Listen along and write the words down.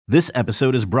This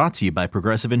episode is brought to you by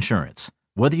Progressive Insurance.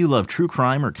 Whether you love true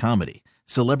crime or comedy,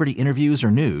 celebrity interviews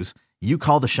or news, you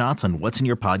call the shots on what's in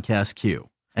your podcast queue.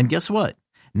 And guess what?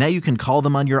 Now you can call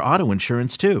them on your auto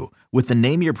insurance too with the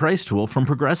Name Your Price tool from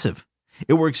Progressive.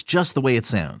 It works just the way it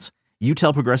sounds. You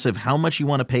tell Progressive how much you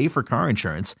want to pay for car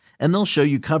insurance, and they'll show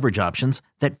you coverage options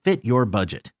that fit your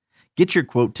budget. Get your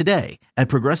quote today at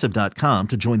Progressive.com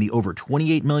to join the over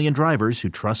 28 million drivers who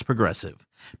trust Progressive.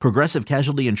 Progressive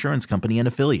Casualty Insurance Company and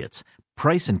Affiliates.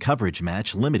 Price and coverage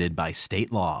match limited by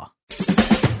state law.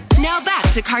 Now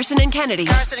back to Carson and Kennedy.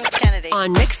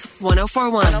 On Mix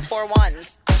 1041.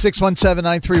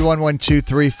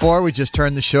 617-931-1234. We just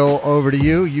turned the show over to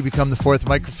you. You become the fourth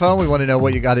microphone. We want to know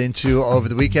what you got into over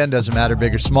the weekend. Doesn't matter,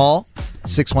 big or small.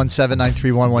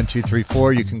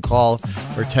 617-931-1234. You can call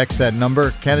or text that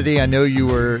number. Kennedy, I know you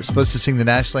were supposed to sing the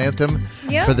national anthem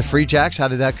for the Free Jacks. How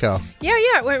did that go? Yeah,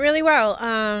 it went really well.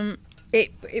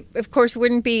 It of course,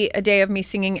 wouldn't be a day of me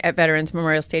singing at Veterans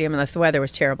Memorial Stadium unless the weather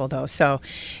was terrible, though. So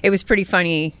it was pretty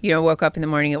funny. Woke up in the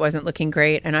morning, it wasn't looking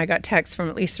great. And I got texts from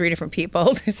at least 3 different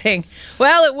people saying,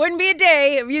 well, it wouldn't be a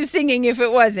day of you singing if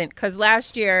it wasn't. Because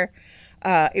last year,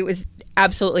 it was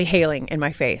absolutely hailing in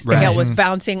my face. The hail was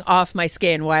bouncing off my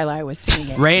skin while I was singing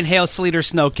it. Rain, hail, sleet, or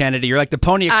snow, Kennedy. You're like the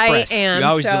Pony Express. I am. You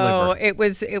always so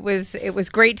deliver. it was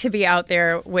great to be out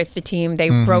there with the team. They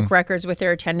broke records with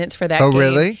their attendance for that game. Oh,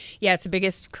 really? Yeah, it's the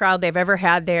biggest crowd they've ever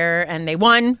had there, and they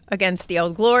won against the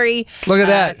Old Glory. Look at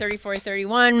that.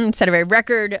 34-31, set a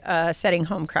record setting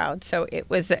home crowd. So it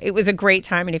was a great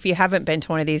time, and if you haven't been to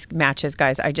one of these matches,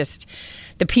 guys,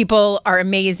 the people are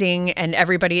amazing, and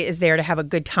everybody is there to have a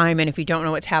good time, and if you don't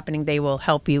know what's happening, they will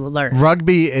help you learn.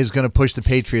 Rugby is going to push the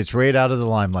Patriots right out of the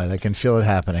limelight. I can feel it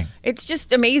happening. It's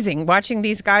just amazing watching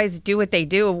these guys do what they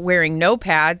do, wearing no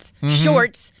pads,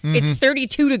 shorts. It's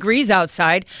 32 degrees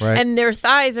outside, and their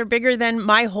thighs are bigger than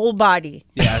my whole body.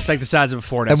 Yeah, it's like the size of a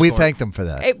Ford And Escort. we thank them for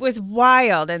that. It was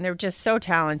wild, and they're just so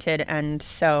talented, and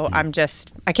so I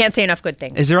can't say enough good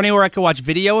things. Is there anywhere I could watch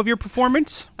video of your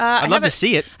performance? I'd love to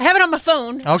see it. I have it on my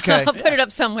phone. Okay. I'll put it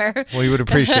up somewhere. Well, you would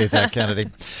appreciate that, Kennedy.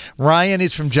 Ryan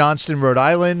is from Johnston, Rhode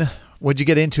Island. What'd you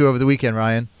get into over the weekend,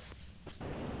 Ryan?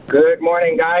 Good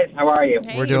morning, guys. How are you?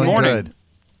 Hey. We're doing good.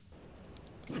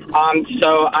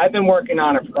 So I've been working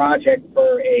on a project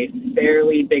for a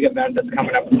fairly big event that's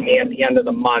coming up with me at the end of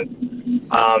the month.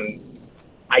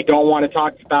 I don't want to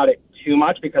talk about it too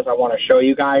much because I want to show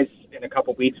you guys in a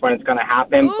couple weeks when it's going to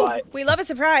happen. Ooh, but we love a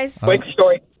surprise. Quick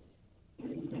story.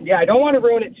 Yeah, I don't want to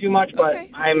ruin it too much, but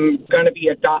Okay. I'm going to be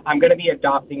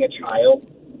adopting a child.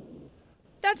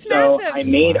 That's So massive. I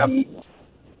made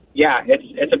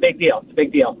it's a big deal. It's a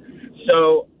big deal.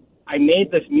 So I made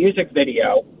this music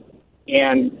video,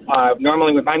 and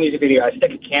normally with my music video, I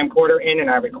stick a camcorder in and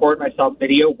I record myself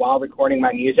video while recording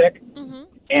my music. Mm-hmm.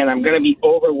 And I'm going to be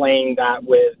overlaying that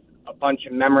with a bunch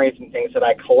of memories and things that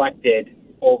I collected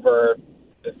over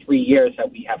the 3 years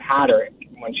that we have had her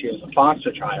when she was a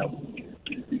foster child.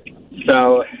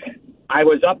 So I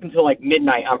was up until like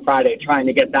midnight on Friday trying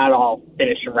to get that all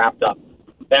finished and wrapped up.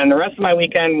 And the rest of my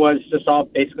weekend was just all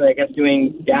basically, I guess,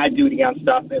 doing dad duty on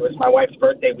stuff. It was my wife's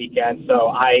birthday weekend, so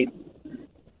I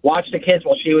watched the kids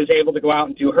while she was able to go out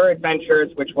and do her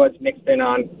adventures, which was mixed in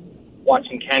on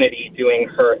watching Kennedy doing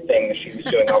her thing that she was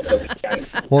doing over the weekend.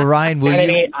 Well, Ryan, will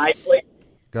Kennedy, you...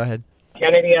 Go ahead.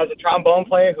 Kennedy, as a trombone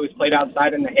player who's played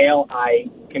outside in the hail, I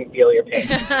can feel your pain.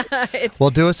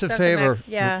 Well, do us a favor,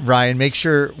 Ryan. Make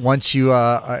sure once you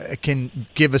can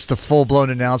give us the full-blown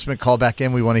announcement, call back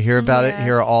in. We want to hear about it,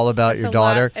 hear all about your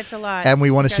daughter. It's a lot. And we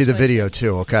want to see the video,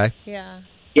 too, okay? Yeah.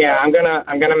 Yeah, I'm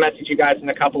gonna message you guys in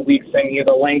a couple weeks, send you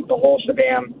the link, the whole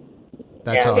shabam.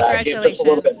 That's and, awesome. give just a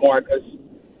little bit more because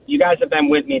you guys have been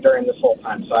with me during this whole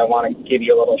time, so I want to give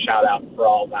you a little shout-out for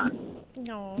all of that.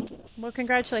 No. Well,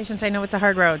 congratulations. I know it's a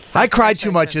hard road. So I cried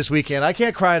too much this weekend. I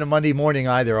can't cry on a Monday morning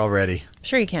either already.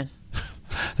 Sure you can.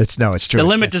 It's true. The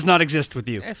limit does not exist with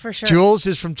you. For sure. Jules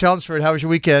is from Chelmsford. How was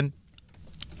your weekend?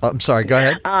 I'm sorry. Go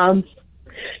ahead.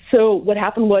 So what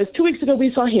happened was 2 weeks ago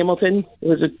we saw Hamilton. It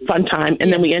was a fun time.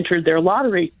 And then we entered their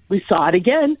lottery. We saw it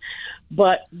again,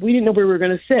 but we didn't know where we were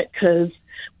going to sit because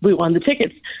we won the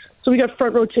tickets. So we got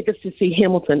front row tickets to see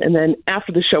Hamilton, and then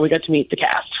after the show, we got to meet the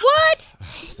cast. What?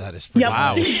 Oh, that is pretty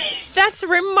Wow. That's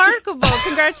remarkable.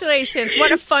 Congratulations.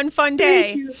 What a fun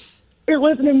day. It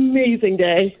was an amazing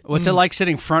day. What's it like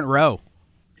sitting front row?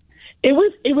 It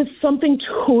was something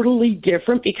totally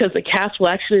different because the cast will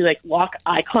actually like lock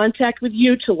eye contact with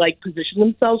you to like position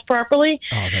themselves properly.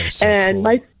 Oh, that is so and cool.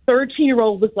 my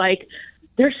 13-year-old was like,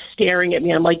 they're staring at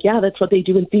me. I'm like, yeah, that's what they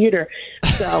do in theater.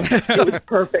 So it was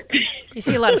perfect. You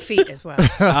see a lot of feet as well.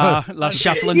 A lot of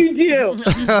shuffling. You do.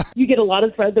 You get a lot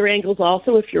of feather angles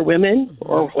also if you're women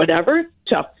or whatever.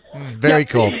 So. Very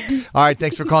cool. All right,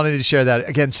 thanks for calling in to share that.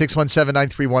 Again,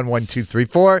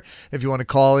 617-931-1234. If you want to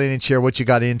call in and share what you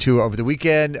got into over the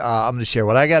weekend, I'm going to share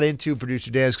what I got into.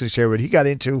 Producer Dan is going to share what he got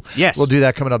into. Yes. We'll do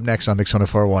that coming up next on Mix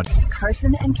 104.1.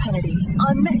 Carson and Kennedy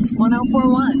on Mix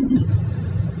 104.1.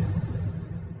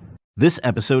 This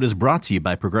episode is brought to you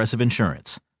by Progressive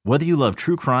Insurance. Whether you love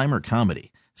true crime or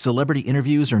comedy, celebrity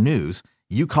interviews or news,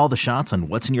 you call the shots on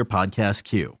what's in your podcast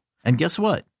queue. And guess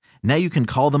what? Now you can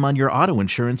call them on your auto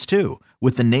insurance too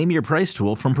with the Name Your Price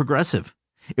tool from Progressive.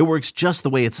 It works just the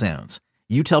way it sounds.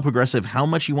 You tell Progressive how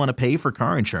much you want to pay for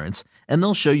car insurance, and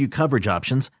they'll show you coverage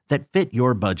options that fit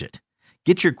your budget.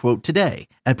 Get your quote today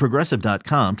at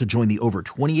Progressive.com to join the over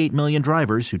 28 million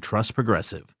drivers who trust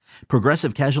Progressive.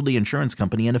 Progressive Casualty Insurance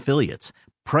Company and Affiliates.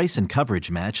 Price and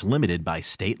coverage match limited by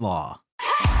state law.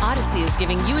 Odyssey is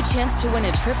giving you a chance to win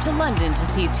a trip to London to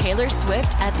see Taylor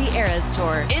Swift at the Eras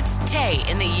Tour. It's Tay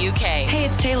in the UK. Hey,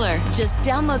 it's Taylor. Just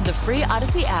download the free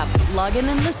Odyssey app, log in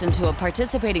and listen to a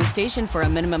participating station for a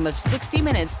minimum of 60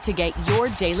 minutes to get your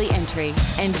daily entry.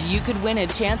 And you could win a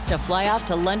chance to fly off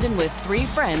to London with 3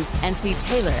 friends and see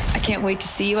Taylor. I can't wait to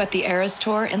see you at the Eras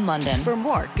Tour in London. For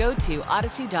more, go to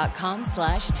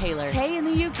odyssey.com/Taylor. Tay in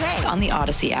the UK. It's on the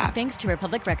Odyssey app. Thanks to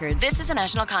Republic Records. This is a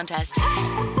national contest.